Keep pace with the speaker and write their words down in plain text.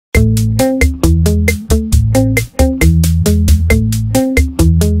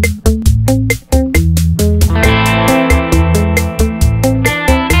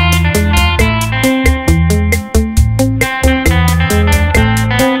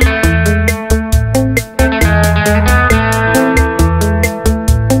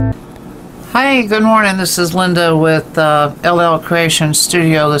Hey, good morning. This is Linda with LL Creation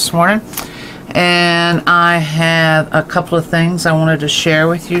Studio this morning, and I have a couple of things I wanted to share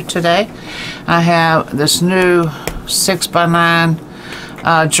with you today. I have this new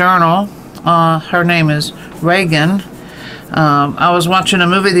 6x9 journal. Her name is REAGAN. I was watching a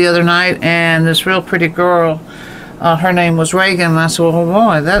movie the other night, and this real pretty girl, her name was Reagan, and I said, well,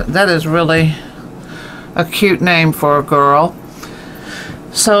 boy, that is really a cute name for a girl.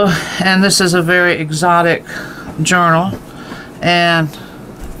 So, and this is a very exotic journal, and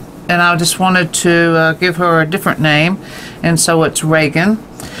I just wanted to give her a different name, and so it's REAGAN.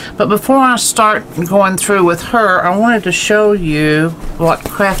 But before I start going through with her, I wanted to show you what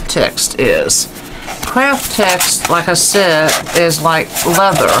Kraft-tex is. Kraft-tex, like I said, is like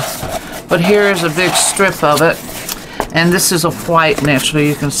leather, but here is a big strip of it, and this is a white. Naturally,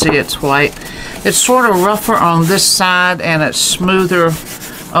 you can see it's white. It's sort of rougher on this side, and it's smoother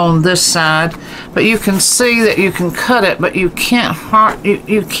on this side, but you can see that you can cut it, but you can't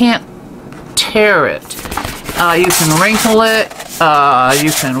you can't tear it. You can wrinkle it,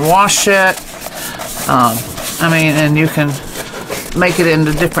 you can wash it, I mean, and you can make it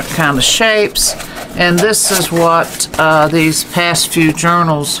into different kind of shapes, and this is what these past few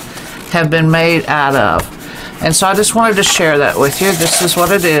journals have been made out of. And so I just wanted to share that with you. This is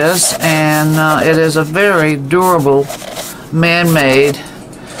what it is, and it is a very durable man-made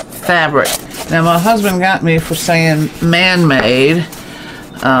fabric. Now, my husband got me for saying man-made,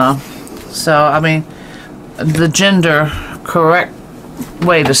 so I mean, the gender correct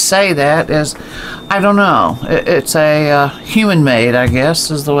way to say that is, I don't know, it's a human-made, I guess,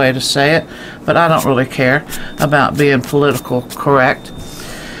 is the way to say it, but I don't really care about being political correct.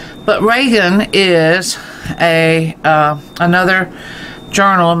 But REAGAN is another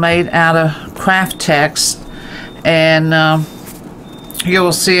journal made out of Kraft-tex, and you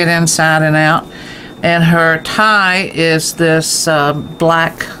will see it inside and out. And her tie is this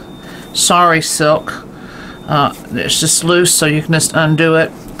black sari silk. It's just loose, so you can just undo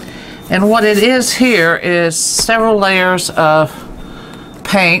it. And what it is here is several layers of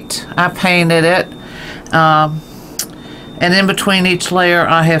paint. I painted it. And in between each layer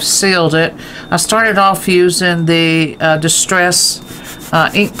I have sealed it. I started off using the Distress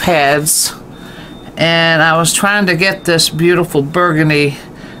ink pads, and I was trying to get this beautiful burgundy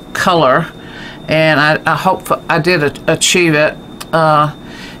color, and I hope I did achieve it.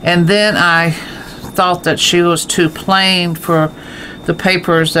 And then I thought that she was too plain for the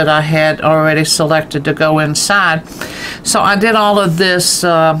papers that I had already selected to go inside, so I did all of this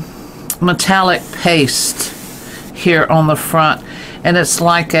metallic paste here on the front, and it's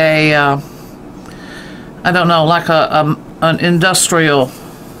like a I don't know, like an industrial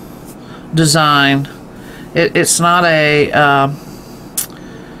design. It's not a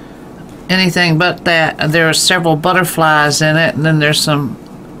anything but that. There are several butterflies in it, and then there's some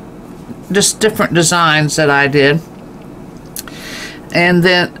just different designs that I did. And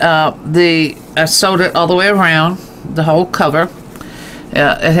then I sewed it all the way around the whole cover.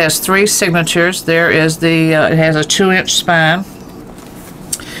 It has 3 signatures. There is the it has a 2-inch spine,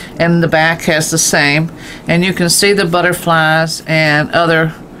 and the back has the same, and you can see the butterflies and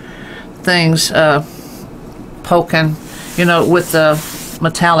other things poking, you know, with the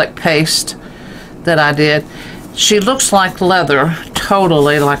metallic paste that I did. She looks like leather,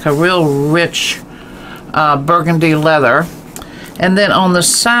 totally like a real rich burgundy leather. And then on the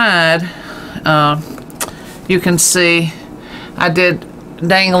side, you can see I did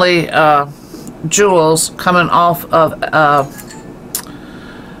dangly jewels coming off of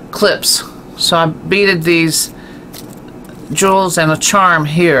clips. So I beaded these jewels and a charm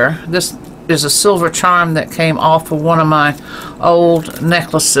here. This is a silver charm that came off of one of my old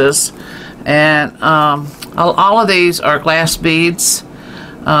necklaces, and all of these are glass beads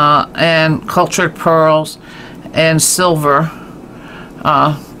and cultured pearls and silver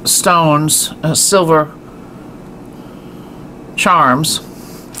stones, silver charms.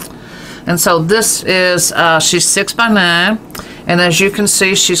 And so this is she's 6x9, and as you can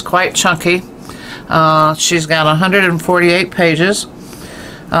see, she's quite chunky. She's got 148 pages.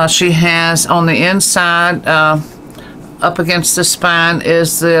 She has on the inside, up against the spine,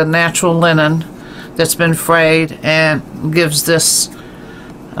 is the natural linen that's been frayed and gives this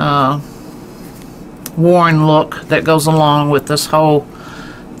worn look that goes along with this whole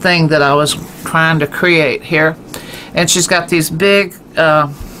thing that I was trying to create here. And she's got these big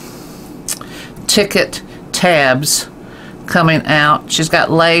ticket tabs coming out. She's got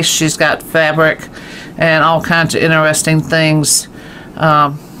lace, she's got fabric, and all kinds of interesting things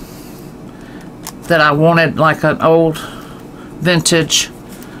that I wanted, like an old vintage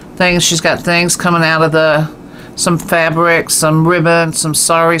things. She's got things coming out of some fabric, some ribbon, some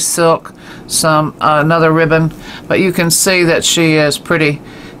sari silk, some another ribbon, but you can see that she is pretty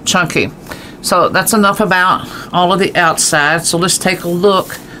chunky. So that's enough about all of the outside. So let's take a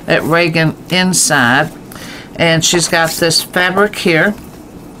look at REAGAN inside. And she's got this fabric here,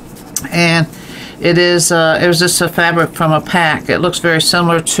 and it was just a fabric from a pack. It looks very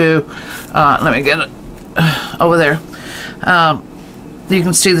similar to let me get it over there. You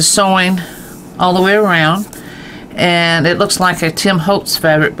can see the sewing all the way around, and it looks like a Tim Holtz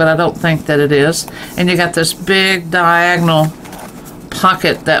fabric, but I don't think that it is. And you got this big diagonal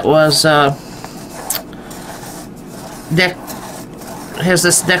pocket that was has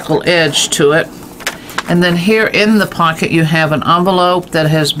this decal edge to it. And then here in the pocket you have an envelope that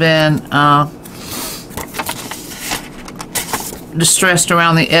has been distressed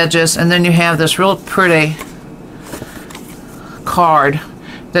around the edges, and then you have this real pretty card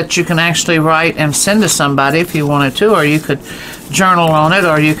that you can actually write and send to somebody if you wanted to, or you could journal on it,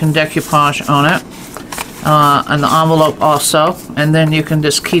 or you can decoupage on it, and the envelope also, and then you can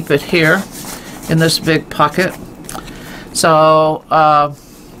just keep it here in this big pocket. So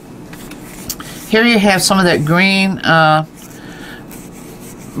here you have some of that green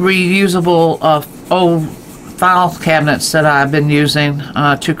reusable old file cabinets that I've been using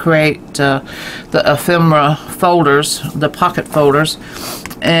to create the ephemera folders, the pocket folders.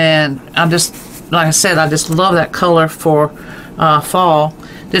 And I just, like I said, I just love that color for fall.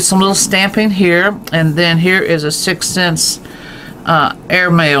 Did some little stamping here, and then here is a 6-cents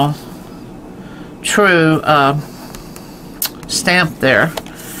airmail true stamp there.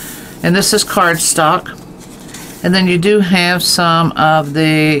 And this is cardstock. And then you do have some of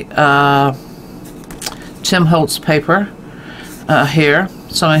the Tim Holtz paper here,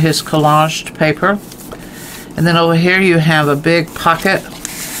 some of his collaged paper. And then over here you have a big pocket,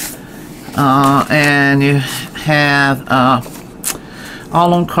 and you have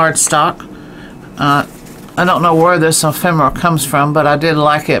all on cardstock. I don't know where this ephemera comes from, but I did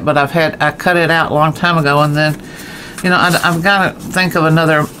like it. But I cut it out a long time ago, and then, you know, I've got to think of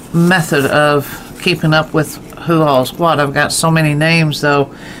another method of keeping up with who all's what. I've got so many names though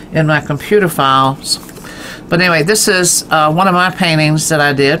in my computer files. But anyway, this is one of my paintings that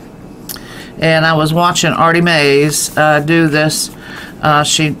I did, and I was watching Artie Mays do this.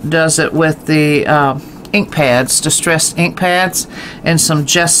 She does it with the ink pads, distressed ink pads, and some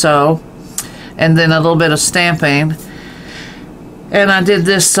gesso, and then a little bit of stamping. And I did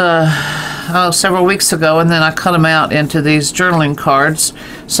this several weeks ago, and then I cut them out into these journaling cards.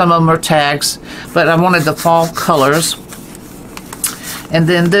 Some of them are tags, but I wanted the fall colors. And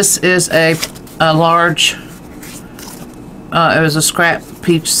then this is a large, it was a scrap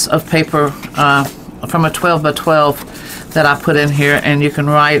piece of paper from a 12 by 12 that I put in here, and you can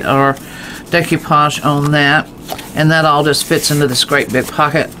write or decoupage on that, and that all just fits into this great big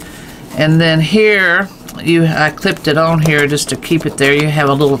pocket. And then here, I clipped it on here just to keep it there. You have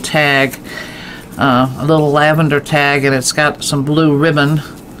a little tag, a little lavender tag, and it's got some blue ribbon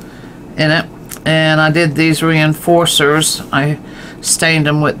in it. And I did these reinforcers. I stained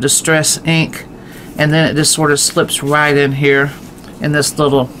them with distress ink, and then it just sort of slips right in here in this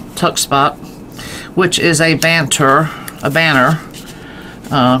little tuck spot, which is a banner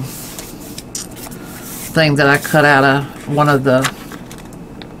thing that I cut out of one of the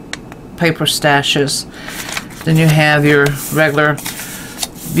paper stashes. Then you have your regular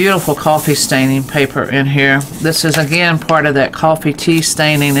beautiful coffee staining paper in here. This is again part of that coffee tea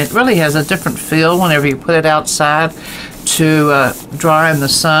staining. It really has a different feel whenever you put it outside to dry in the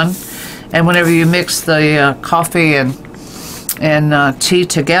sun, and whenever you mix the coffee and tea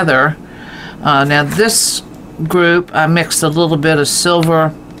together. Now this group, I mixed a little bit of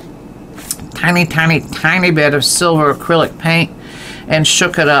silver, tiny bit of silver acrylic paint, and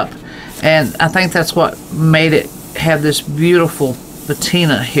shook it up. And I think that's what made it have this beautiful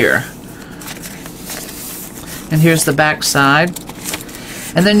patina here. And here's the back side.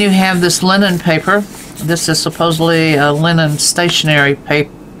 And then you have this linen paper. This is supposedly a linen stationery paper.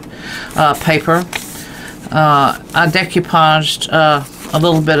 I decoupaged a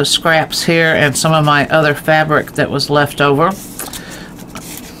little bit of scraps here and some of my other fabric that was left over.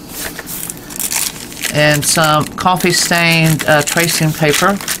 And some coffee stained tracing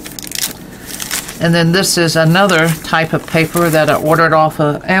paper. And then this is another type of paper that I ordered off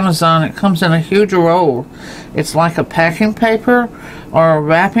of Amazon. It comes in a huge roll. It's like a packing paper or a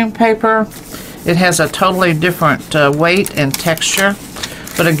wrapping paper. It has a totally different weight and texture.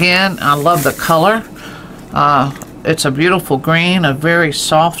 But again, I love the color. It's a beautiful green, a very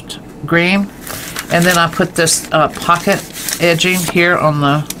soft green. And then I put this pocket edging here on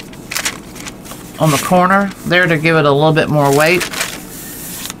the on the corner there to give it a little bit more weight.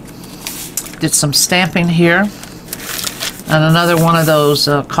 Did some stamping here. And another one of those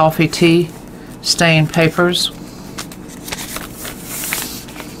coffee tea stain papers.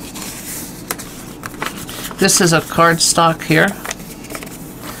 This is a cardstock here.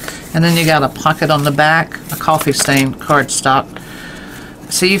 And then you got a pocket on the back, a coffee stain cardstock.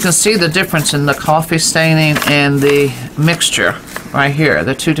 So you can see the difference in the coffee staining and the mixture right here,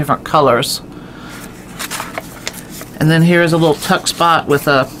 the two different colors. And then here's a little tuck spot with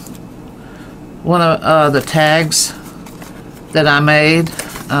one of the tags that I made.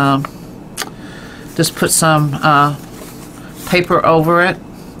 Just put some paper over it.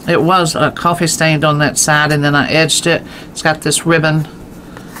 It was coffee stained on that side, and then I edged it. It's got this ribbon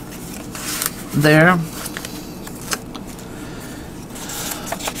there.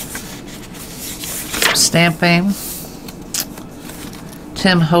 Stamping.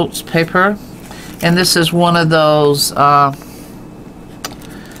 Tim Holtz paper. And this is one of those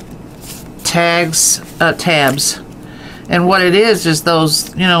tabs. And what it is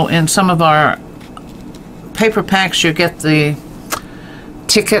those, you know, in some of our paper packs you get the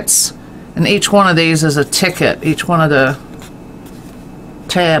tickets, and each one of these is a ticket. Each one of the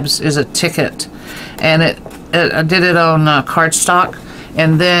tabs is a ticket, and I did it on cardstock.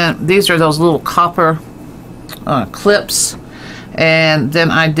 And then these are those little copper clips, and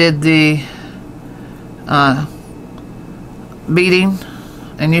then I did the beading,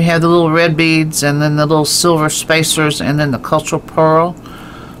 and you have the little red beads and then the little silver spacers and then the cultural pearl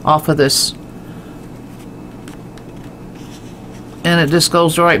off of this, and it just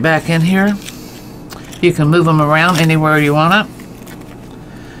goes right back in here. You can move them around anywhere you want it.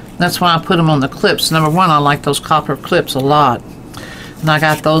 That's why I put them on the clips. Number one, I like those copper clips a lot, and I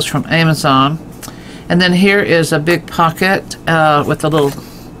got those from Amazon. And then here is a big pocket with a little,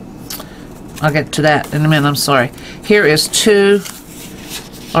 I'll get to that in a minute, I'm sorry. Here is a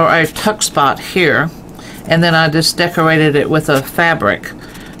tuck spot here, and then I just decorated it with a fabric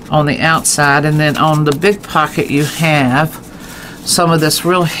on the outside. And then on the big pocket you have some of this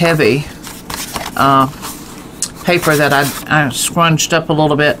real heavy paper that I scrunched up a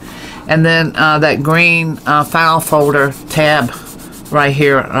little bit, and then that green file folder tab right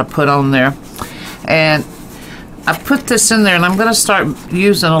here I put on there. And I put this in there, and I'm going to start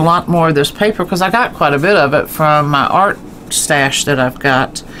using a lot more of this paper because I got quite a bit of it from my art stash that I've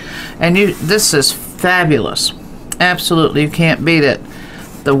got. And this is fabulous. Absolutely, you can't beat it.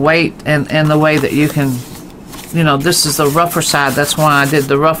 The weight and the way that you can, you know, this is the rougher side. That's why I did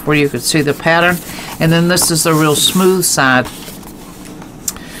the rough where you could see the pattern. And then this is the real smooth side.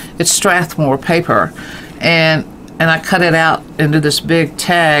 It's Strathmore paper. And I cut it out into this big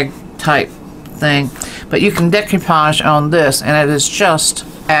tag type thing. But you can decoupage on this, and it is just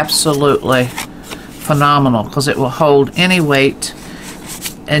absolutely phenomenal because it will hold any weight.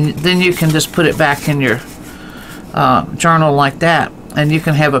 And then you can just put it back in your journal like that, and you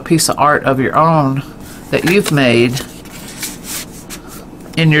can have a piece of art of your own that you've made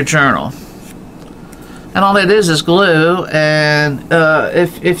in your journal. And all it is glue. And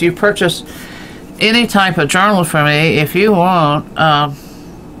if you purchase any type of journal from me, if you want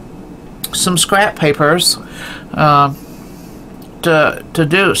some scrap papers to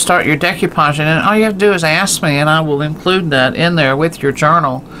start your decoupaging, and all you have to do is ask me, and I will include that in there with your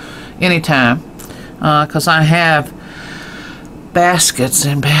journal anytime, because I have baskets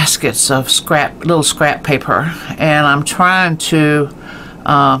and baskets of little scrap paper, and I'm trying to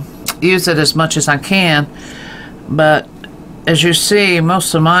use it as much as I can. But as you see,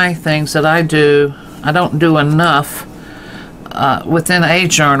 most of my things that I don't do enough within a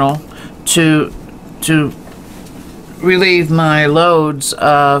journal to relieve my loads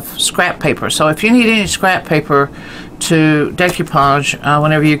of scrap paper. So if you need any scrap paper to decoupage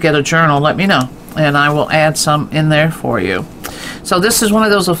whenever you get a journal, let me know, and I will add some in there for you. So this is one of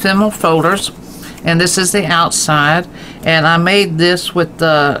those ephemeral folders, and this is the outside, and I made this with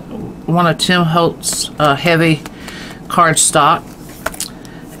one of Tim Holtz heavy cardstock.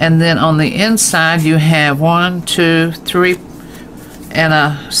 And then on the inside you have 1, 2, 3 and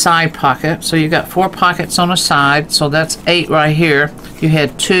a side pocket. So you got 4 pockets on a side, so that's 8 right here. You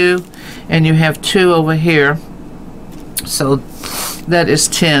had 2, and you have 2 over here, so that is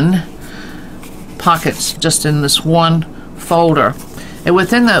 10 pockets just in this one folder. And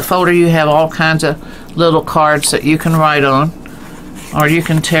within that folder you have all kinds of little cards that you can write on, or you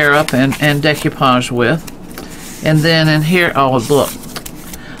can tear up and decoupage with. And then in here, oh look,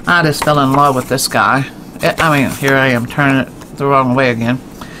 I just fell in love with this guy. I mean, here I am turning it the wrong way again.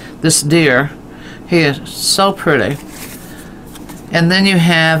 This deer, he is so pretty. And then you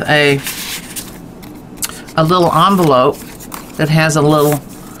have a a little envelope that has a little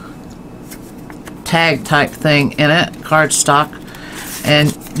tag type thing in it, cardstock,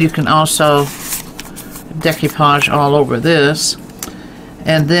 and you can also decoupage all over this.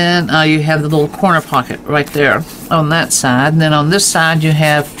 And then you have the little corner pocket right there on that side. And then on this side you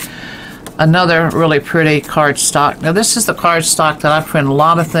have another really pretty cardstock. Now this is the cardstock that I print a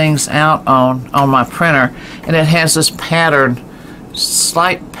lot of things out on my printer, and it has this pattern,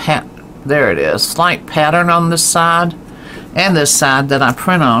 slight pattern on this side and this side that I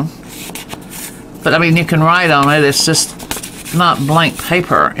print on. But I mean, you can write on it, it's just not blank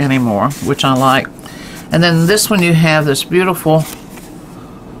paper anymore, which I like. And then this one you have this beautiful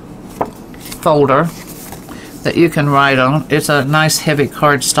folder that you can write on. It's a nice heavy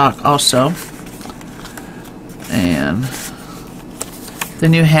cardstock also. And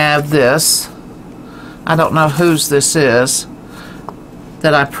then you have this. I don't know whose this is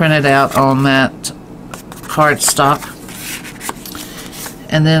that I printed out on that cardstock.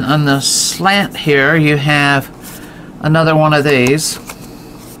 And then on the slant here you have another one of these,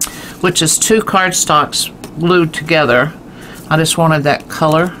 which is two cardstocks glued together. I just wanted that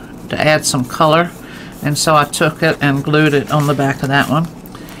color, to add some color, and so I took it and glued it on the back of that one.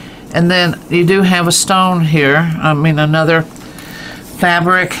 And then you do have a stone here, I mean another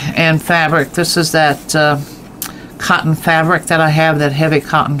fabric and fabric. This is that cotton fabric that I have, that heavy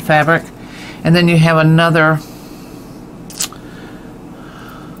cotton fabric. And then you have another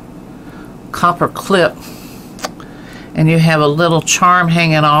copper clip, and you have a little charm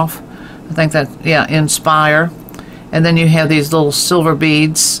hanging off. I think that, yeah, Inspire. And then you have these little silver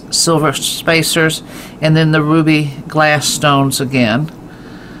beads, silver spacers, and then the ruby glass stones again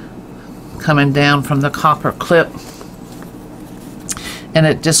coming down from the copper clip. And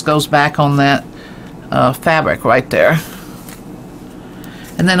it just goes back on that fabric right there.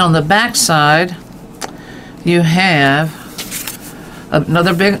 And then on the back side you have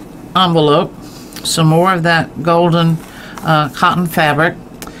another big envelope, some more of that golden cotton fabric.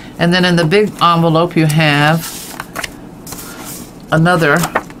 And then in the big envelope you have another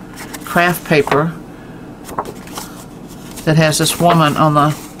craft paper that has this woman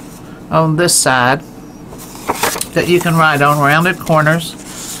on this side that you can write on, rounded corners,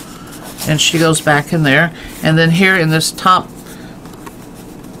 and she goes back in there. And then here in this top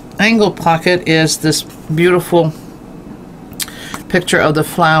angle pocket is this beautiful picture of the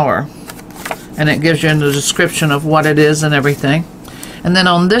flower, and it gives you the description of what it is and everything. And then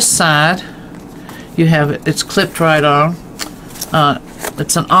on this side you have it's clipped right on.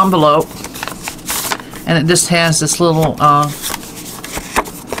 It's an envelope, and it just has this little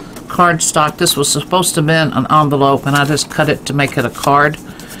cardstock. This was supposed to have been an envelope, and I just cut it to make it a card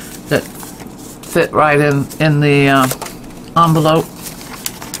that fit right in the envelope.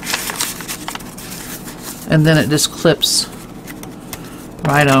 And then it just clips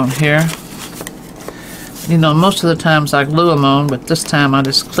right on here. You know, most of the times I glue them on, but this time I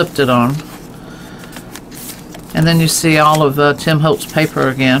just clipped it on. And then you see all of Tim Holtz paper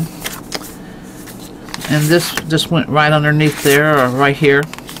again. And this just went right underneath there, or right here.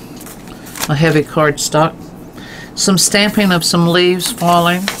 A heavy cardstock. Some stamping of some leaves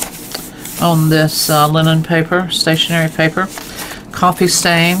falling on this linen paper, stationery paper. Coffee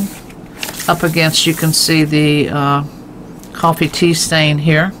stain. Up against, you can see the coffee tea stain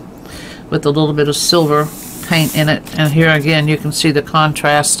here with a little bit of silver paint in it. And here again you can see the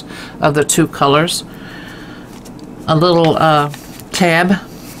contrast of the two colors. A little tab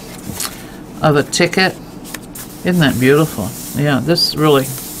of a ticket. Isn't that beautiful? Yeah, this really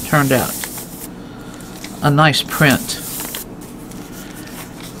turned out a nice print.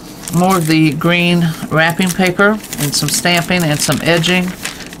 More of the green wrapping paper and some stamping and some edging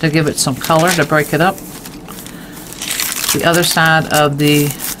to give it some color, to break it up. The other side of the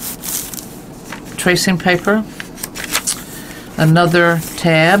tracing paper. Another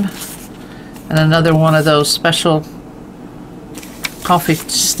tab. And another one of those special coffee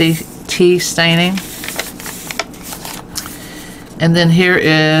tea staining. And then here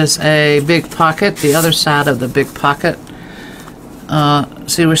is a big pocket, the other side of the big pocket.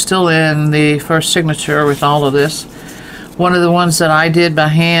 See, we're still in the first signature with all of this. One of the ones that I did by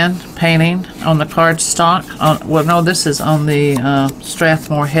hand painting on the cardstock. Well, no, this is on the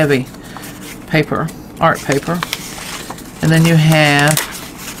Strathmore heavy paper, art paper. And then you have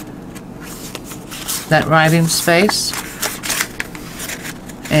that writing space,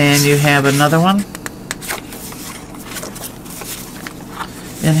 and you have another one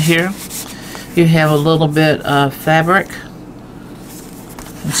in here. You have a little bit of fabric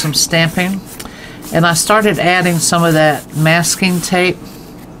and some stamping, and I started adding some of that masking tape.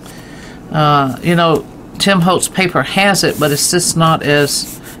 You know, Tim Holtz paper has it, but it's just not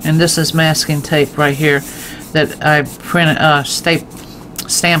as, and this is masking tape right here that I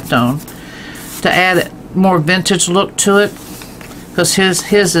stamped on to add more vintage look to it, because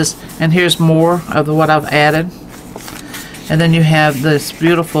his is, and here's more of what I've added. And then you have this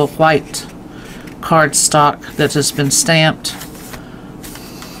beautiful white cardstock that has been stamped,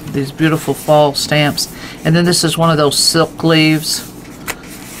 these beautiful fall stamps. And then this is one of those silk leaves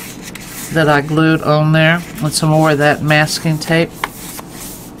that I glued on there, and some more of that masking tape.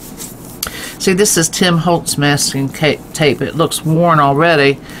 See, this is Tim Holtz masking tape. It looks worn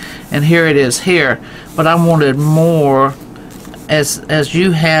already, and here it is here. But I wanted more. As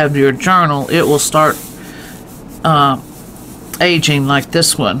you have your journal, it will start aging like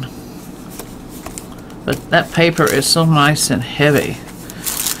this one. But that paper is so nice and heavy.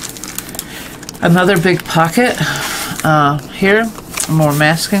 Another big pocket here. More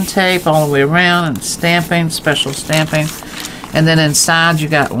masking tape all the way around, and stamping, special stamping. And then inside you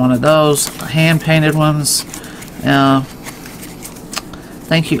got one of those hand-painted ones.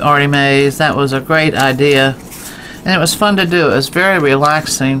 Thank you, Artie Mays. That was a great idea. And it was fun to do. It was very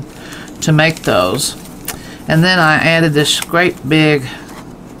relaxing to make those. And then I added this great big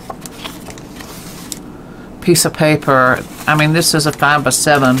piece of paper. I mean, this is a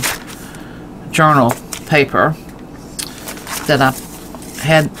 5x7 journal paper that I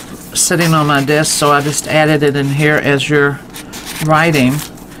had sitting on my desk, so I just added it in here as you're writing.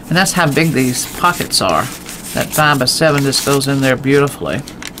 And that's how big these pockets are. That 5x7 just goes in there beautifully.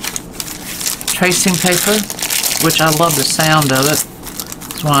 Tracing paper, which I love the sound of it.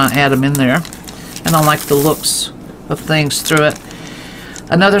 That's why I add them in there. And I like the looks of things through it.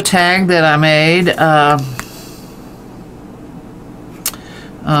 Another tag that I made, I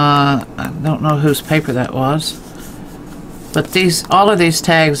don't know whose paper that was, but all of these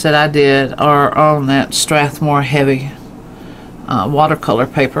tags that I did are on that Strathmore heavy watercolor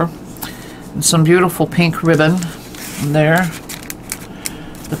paper. And some beautiful pink ribbon there,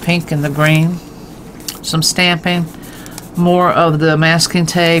 the pink and the green, some stamping, more of the masking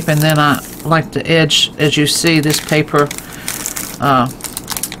tape, and then I like to edge, as you see, this paper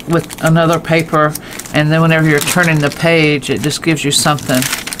with another paper, and then whenever you're turning the page, it just gives you something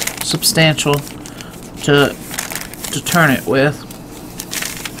substantial to turn it with.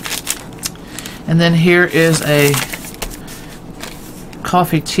 And then here is a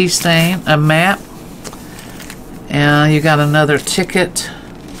coffee tea stain, a map, and you got another ticket,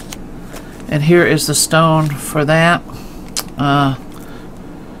 and here is the stone for that,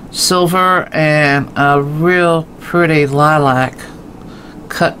 silver, and a real pretty lilac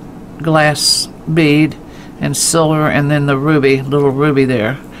cut glass bead, and silver, and then the ruby, little ruby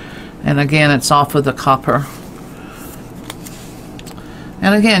there, and again it's off of the copper.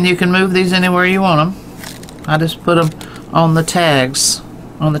 And again, you can move these anywhere you want them. I just put them on the tags,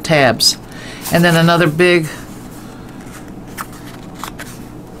 on the tabs. And then another big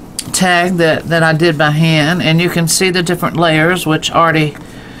tag that I did by hand, and you can see the different layers, which Artie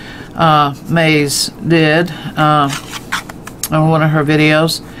Mays did on one of her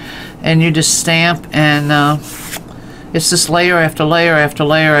videos. And you just stamp, and it's just layer after layer after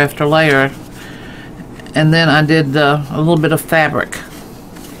layer after layer. And then I did a little bit of fabric,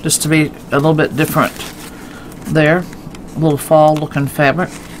 just to be a little bit different there. A little fall looking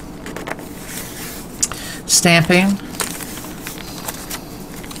fabric. Stamping.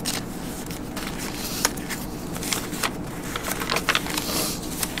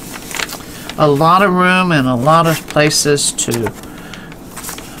 A lot of room and a lot of places to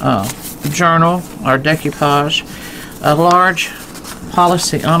journal or decoupage. A large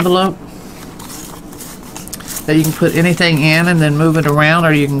policy envelope that you can put anything in and then move it around,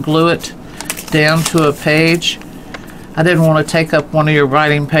 or you can glue it down to a page. I didn't want to take up one of your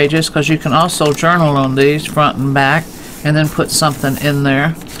writing pages, because you can also journal on these front and back and then put something in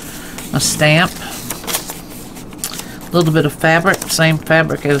there. A stamp, a little bit of fabric, same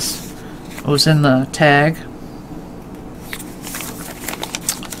fabric as was in the tag.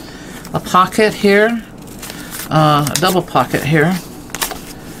 A pocket here, a double pocket here.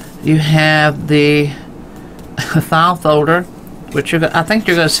 You have the file folder, which I think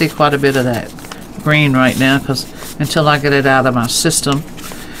you're going to see quite a bit of that green right now, because until I get it out of my system.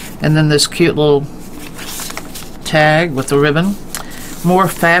 And then this cute little tag with the ribbon. More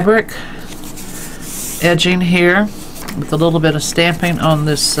fabric edging here with a little bit of stamping on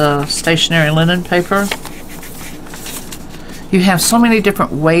this stationery linen paper. You have so many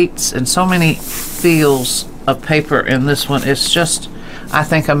different weights and so many feels of paper in this one. It's just, I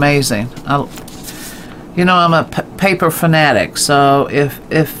think, amazing. You know, I'm a paper fanatic, so if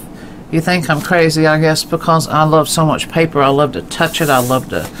You think I'm crazy, I guess, because I love so much paper. I love to touch it. I love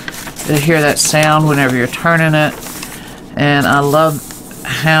to hear that sound whenever you're turning it. And I love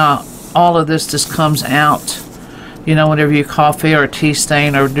how all of this just comes out, you know, whenever you coffee or tea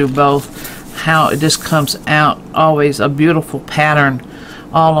stain or do both, how it just comes out always a beautiful pattern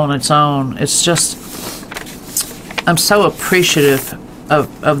all on its own. It's just, I'm so appreciative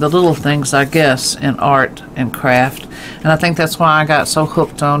of the little things, I guess, in art and craft. And I think that's why I got so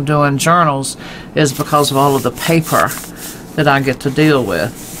hooked on doing journals, is because of all of the paper that I get to deal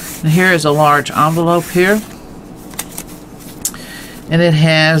with. And here is a large envelope here. And it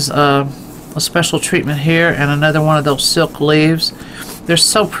has a special treatment here and another one of those silk leaves. They're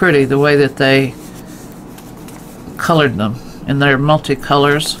so pretty the way that they colored them. And they're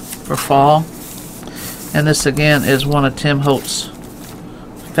multicolors for fall. And this again is one of Tim Holtz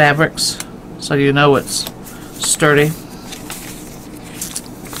fabrics, so you know it's sturdy.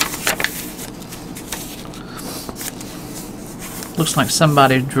 Looks like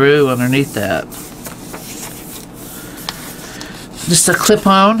somebody drew underneath that. Just a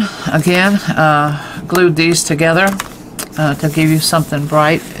clip-on again. Glued these together to give you something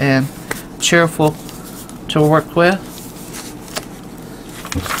bright and cheerful to work with.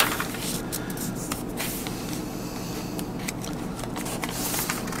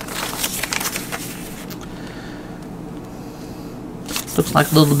 Looks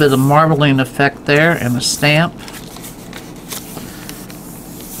like a little bit of marbling effect there and a stamp.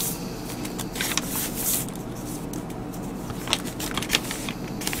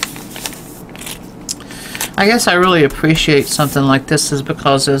 I guess I really appreciate something like this is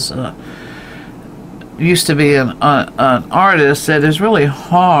because as used to be an artist, it is really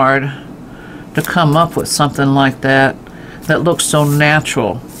hard to come up with something like that that looks so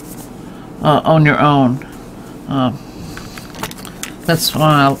natural on your own. That's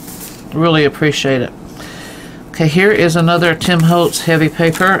why I really appreciate it. Okay, here is another Tim Holtz heavy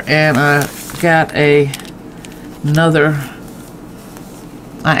paper, and I got another.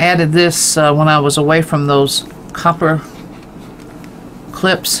 I added this when I was away from those copper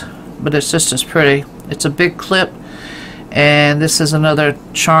clips, but it's just as pretty. It's a big clip, and this is another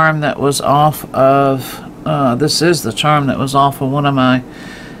charm that was off of, this is the charm that was off of one of my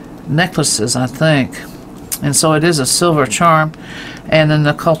necklaces, I think. And so it is a silver charm, and then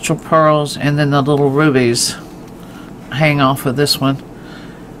the cultural pearls and then the little rubies hang off of this one.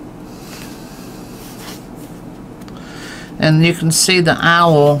 And you can see the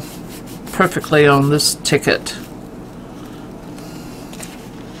owl perfectly on this ticket.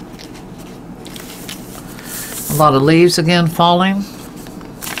 A lot of leaves again falling.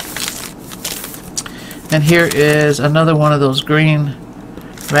 And here is another one of those green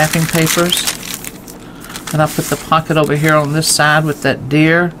wrapping papers. And I put the pocket over here on this side with that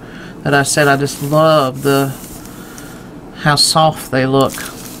deer that I said I just love how soft they look.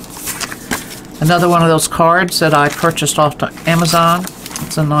 Another one of those cards that I purchased off to Amazon.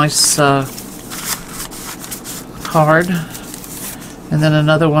 It's a nice card. And then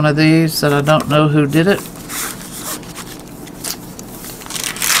another one of these that I don't know who did it.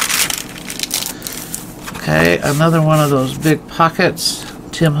 Okay, another one of those big pockets.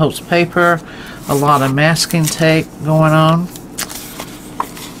 Tim Holtz paper. A lot of masking tape going on.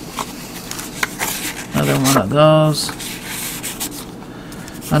 Another one of those.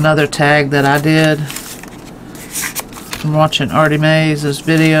 Another tag that I did from watching Artie Mays'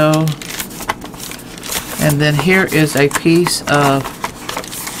 video. And then here is a piece of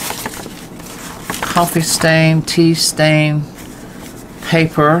coffee stain, tea stain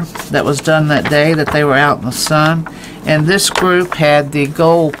paper that was done that day that they were out in the sun. And this group had the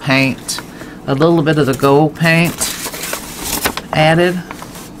gold paint, a little bit of the gold paint added.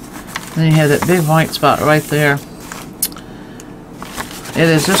 Then you have that big white spot right there. It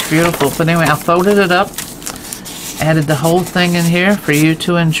is just beautiful. But anyway, I folded it up, added the whole thing in here for you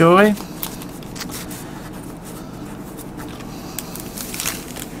to enjoy.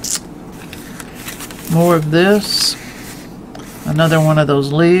 More of this. Another one of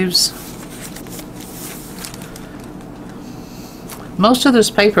those leaves. Most of this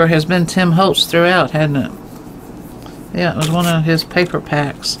paper has been Tim Holtz throughout, hasn't it? Yeah, it was one of his paper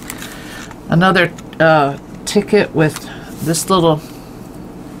packs. Another ticket with this little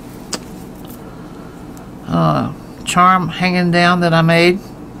charm hanging down that I made.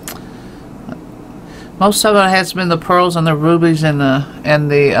 Most of it has been the pearls and the rubies and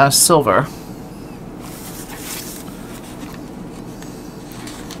the silver.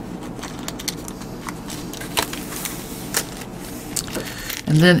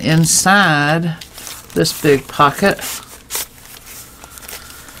 And then inside this big pocket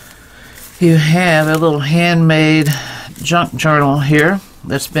You have a little handmade junk journal here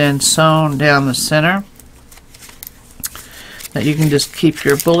that's been sewn down the center that you can just keep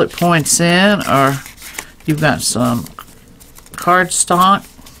your bullet points in, or you've got some cardstock,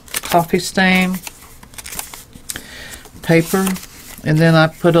 coffee stain, paper, and then I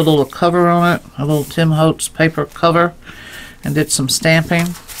put a little cover on it, a little Tim Holtz paper cover, and did some stamping.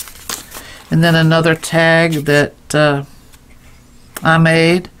 And then another tag that I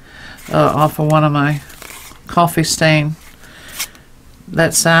made off of one of my coffee stain,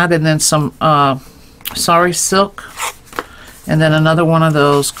 that side, and then some sari silk, and then another one of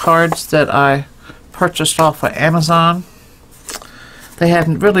those cards that I purchased off of Amazon. They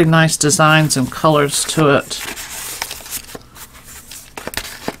had really nice designs and colors to it.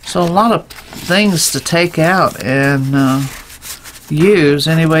 So a lot of things to take out and use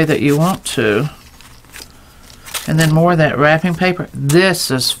any way that you want to. And then more of that wrapping paper. This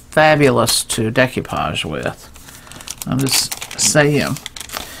is fabulous to decoupage with. I'm just saying.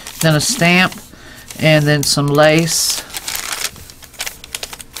 Then a stamp, and then some lace.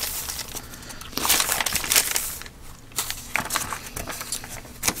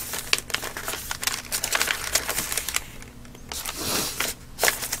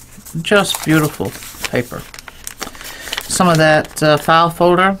 Just beautiful paper. Some of that file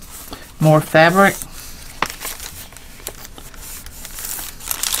folder, more fabric.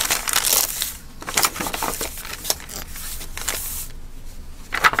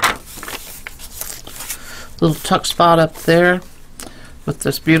 Little tuck spot up there with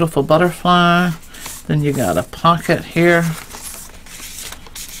this beautiful butterfly. Then you got a pocket here.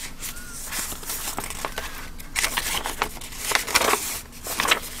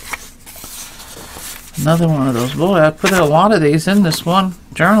 Another one of those. Boy, I put a lot of these in this one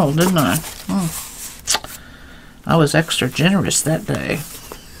journal, didn't I? I was extra generous that day.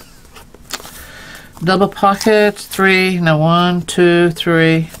 Double pocket, 1, 2,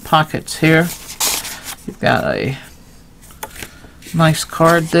 3 pockets here. You've got a nice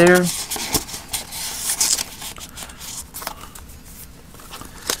card there.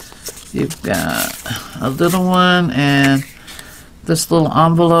 You've got a little one and this little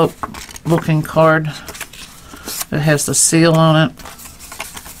envelope looking card that has the seal on it.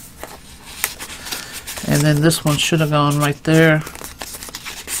 And then this one should have gone right there.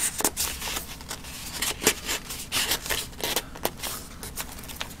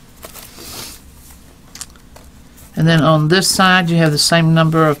 And then on this side you have the same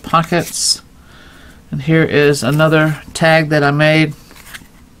number of pockets. And here is another tag that I made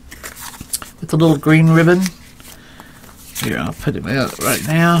with a little green ribbon. Here, I'll put it out right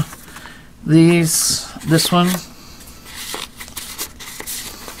now. This one.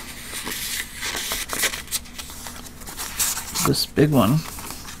 This big one.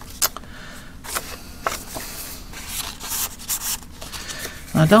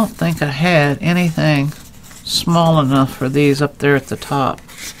 I don't think I had anything small enough for these up there at the top.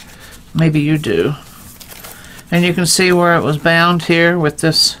 Maybe you do. And you can see where it was bound here with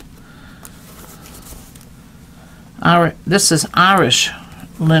this. This is Irish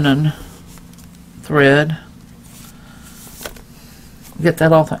linen thread. Get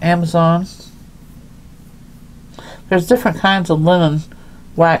that off of Amazon. There's different kinds of linen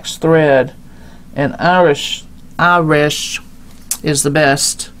wax thread, and Irish is the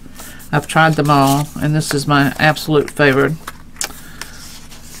best. I've tried them all, and this is my absolute favorite.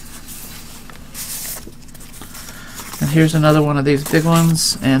 And here's another one of these big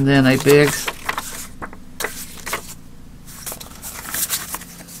ones, and then a big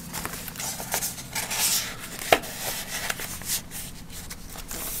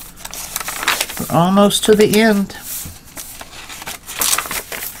almost to the end.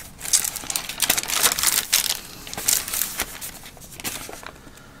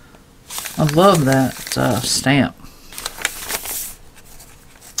 I love that stamp.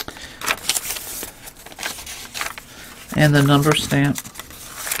 And the number stamp.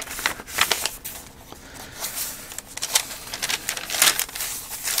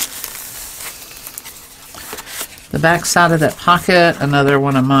 The back side of that pocket, another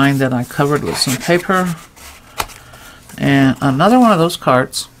one of mine that I covered with some paper. And another one of those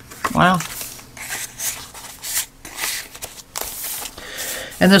cards. Wow.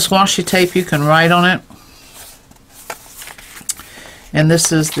 And this washi tape, you can write on it. And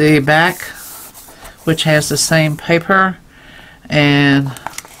this is the back, which has the same paper. And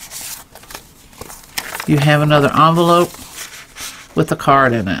you have another envelope with a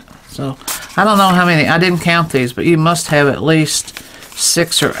card in it. So I don't know how many, I didn't count these, but you must have at least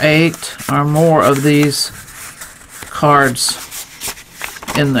 6 or 8 or more of these cards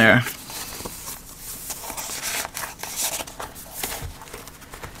in there.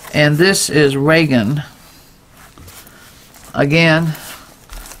 And this is REAGAN. Again,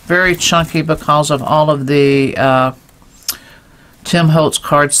 very chunky because of all of the Tim Holtz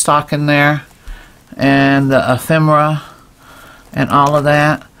cardstock in there, and the ephemera, and all of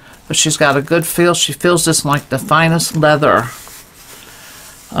that. But she's got a good feel. She feels just like the finest leather.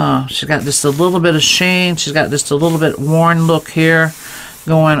 She's got just a little bit of sheen. She's got just a little bit worn look here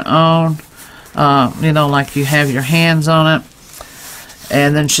going on. You know, like you have your hands on it.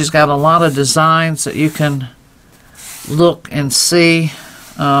 And then she's got a lot of designs that you can look and see.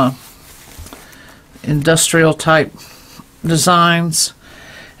 Industrial type designs.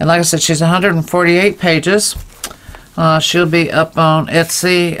 And like I said, she's 148 pages. She'll be up on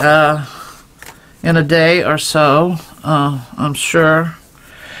Etsy in a day or so, I'm sure.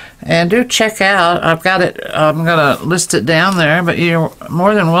 And do check out, I've got it, I'm going to list it down there, but you're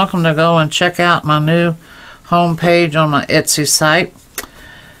more than welcome to go and check out my new home page on my Etsy site.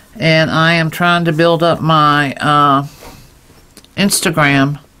 And I am trying to build up my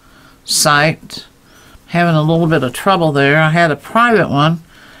Instagram site. Having a little bit of trouble there. I had a private one,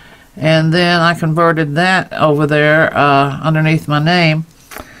 and then I converted that over there underneath my name.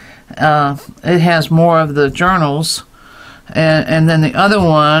 It has more of the journals, and then the other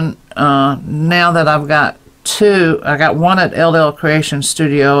one, now that I've got two, I got one at LL Creation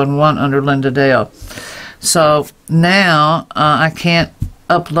Studio and one under Linda Dale. So now I can't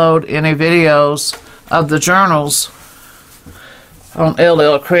upload any videos of the journals on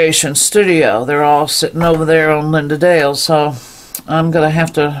LL Creation Studio. They're all sitting over there on Linda Dale, so I'm going to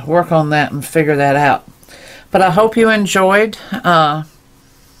have to work on that and figure that out. But I hope you enjoyed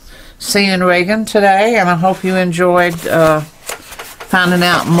seeing REAGAN today, and I hope you enjoyed finding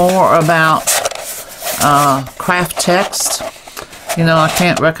out more about Kraft-tex. You know, I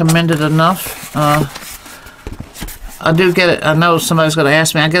can't recommend it enough. I do get it. I know somebody's going to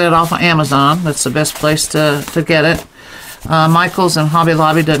ask me. I get it off of Amazon. That's the best place to get it. Michael's and Hobby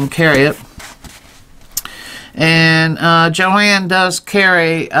Lobby doesn't carry it. And Joanne does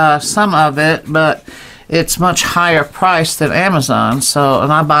carry some of it, but it's much higher priced than Amazon. So,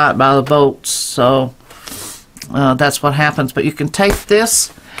 and I buy it by the boats, so that's what happens. But you can take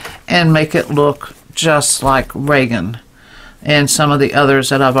this and make it look just like REAGAN and some of the others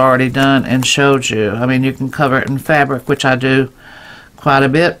that I've already done and showed you. I mean, you can cover it in fabric, which I do quite a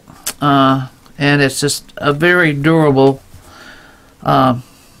bit, and it's just a very durable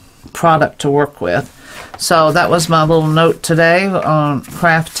product to work with. So that was my little note today on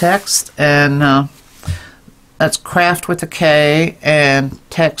Kraft-tex, and that's Kraft with a K and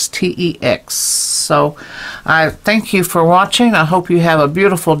Tex, T-E-X. So I thank you for watching. I hope you have a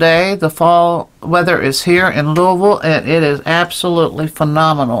beautiful day. The fall weather is here in Louisville, and it is absolutely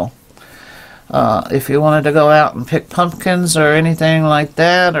phenomenal. If you wanted to go out and pick pumpkins or anything like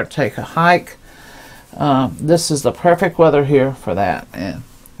that, or take a hike, this is the perfect weather here for that. And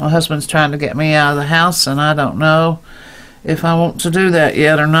my husband's trying to get me out of the house, and I don't know if I want to do that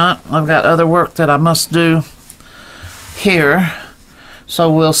yet or not. I've got other work that I must do here,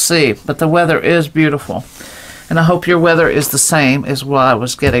 so we'll see. But the weather is beautiful, and I hope your weather is the same as what I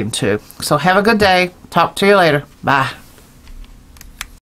was getting to. So have a good day. Talk to you later. Bye.